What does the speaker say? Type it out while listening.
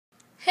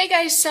Hey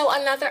guys, so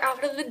another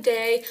outfit of the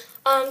day.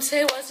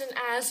 Today wasn't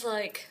as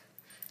like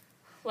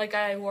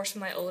I wore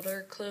some of my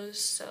older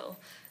clothes, so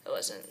it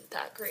wasn't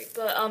that great.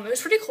 But it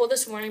was pretty cold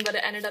this morning, but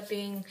it ended up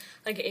being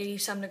like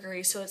 80-some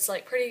degrees, so it's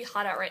like pretty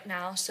hot out right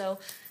now. So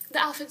the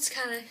outfit's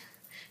kind of,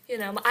 you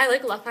know, I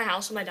like left my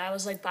house when my dad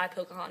was like buy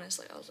Pocahontas.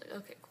 Like I was like,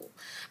 okay, cool.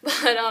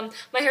 But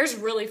my hair's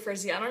really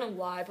frizzy. I don't know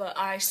why, but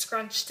I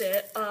scrunched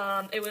it.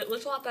 It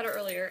looked a lot better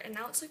earlier, and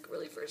now it's like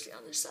really frizzy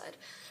on this side.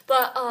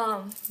 But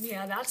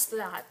yeah, that's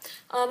that.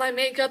 My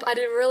makeup, I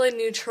did really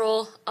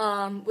neutral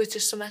with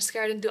just some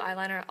mascara. I didn't do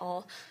eyeliner at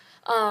all.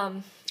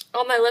 On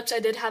my lips, I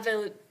did have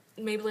a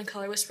Maybelline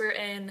Color Whisper,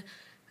 and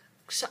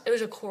it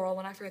was a coral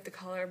one, I forget the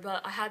color,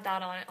 but I had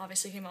that on. It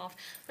obviously came off.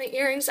 My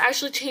earrings, I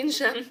actually changed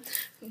them.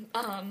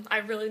 I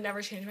really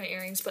never change my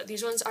earrings, but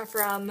these ones are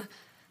from,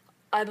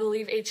 I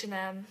believe,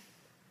 H&M.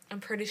 I'm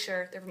pretty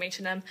sure they're from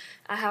H&M.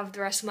 I have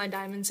the rest of my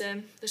diamonds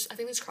in. I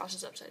think this cross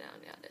is upside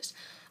down. Yeah, it is.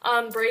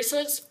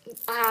 Bracelets,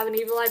 I have an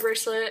Evil Eye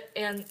bracelet,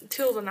 and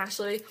two of them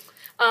actually.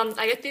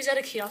 I get these at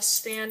a kiosk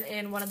stand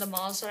in one of the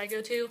malls that I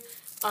go to.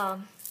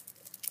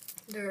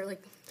 They're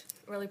like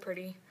really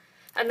pretty.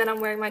 And then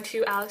I'm wearing my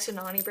two Alex and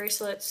Nani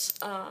bracelets.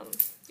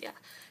 Yeah,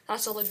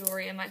 that's all the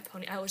jewelry in my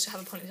pony. I always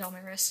have a ponytail on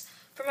my wrist.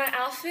 For my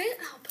outfit,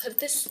 I'll put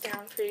this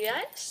down for you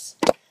guys.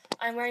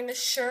 I'm wearing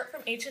this shirt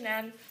from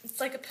H&M. It's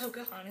like a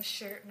Pocahontas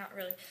shirt, not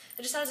really.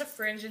 It just has a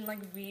fringe and like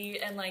V,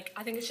 and like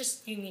I think it's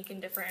just unique and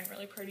different and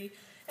really pretty.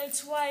 And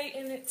it's white,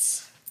 and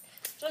it's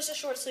just a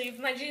short sleeve.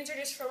 My jeans are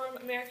just from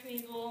American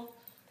Eagle.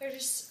 They're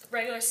just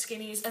regular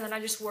skinnies, and then I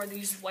just wore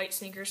these white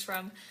sneakers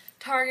from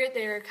Target.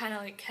 They're kind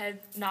of like head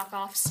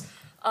knockoffs.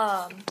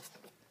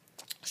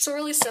 So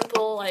really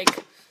simple, like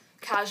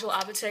casual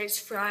outfit. It's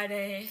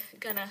Friday.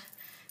 Gonna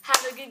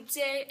have a good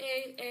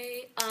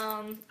day.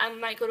 I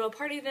might go to a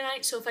party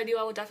tonight, so if I do,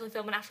 I will definitely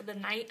film it after the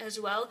night as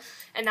well.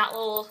 And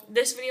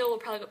this video will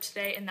probably go up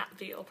today, and that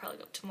video will probably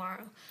go up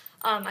tomorrow.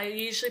 I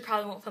usually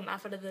probably won't film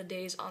after the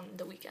days on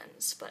the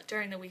weekends, but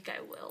during the week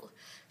I will.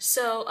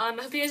 So I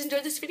hope you guys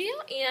enjoyed this video,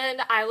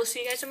 and I will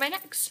see you guys in my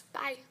next.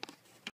 Bye.